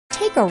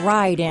Take a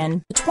ride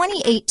in the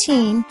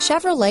 2018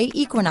 Chevrolet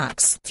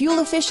Equinox. Fuel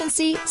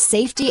efficiency,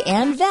 safety,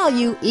 and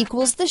value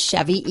equals the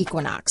Chevy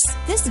Equinox.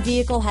 This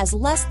vehicle has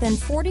less than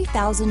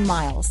 40,000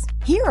 miles.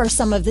 Here are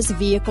some of this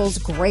vehicle's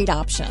great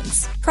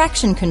options: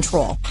 traction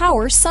control,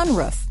 power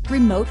sunroof,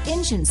 remote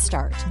engine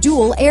start,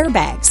 dual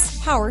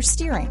airbags, power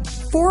steering,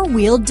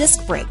 four-wheel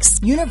disc brakes,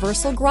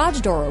 universal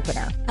garage door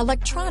opener,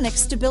 electronic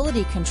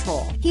stability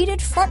control,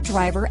 heated front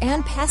driver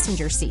and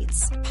passenger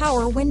seats,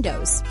 power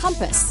windows,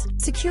 compass,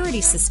 security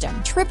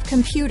system, trip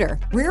computer,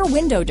 rear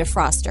window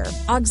defroster,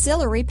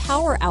 auxiliary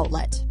power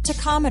outlet,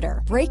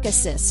 tachometer, brake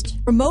assist,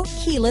 remote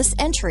keyless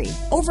entry,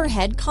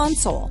 overhead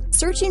console.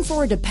 Searching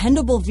for a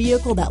dependable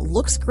vehicle that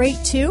looks great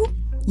too?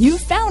 You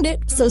found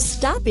it, so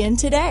stop in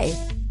today.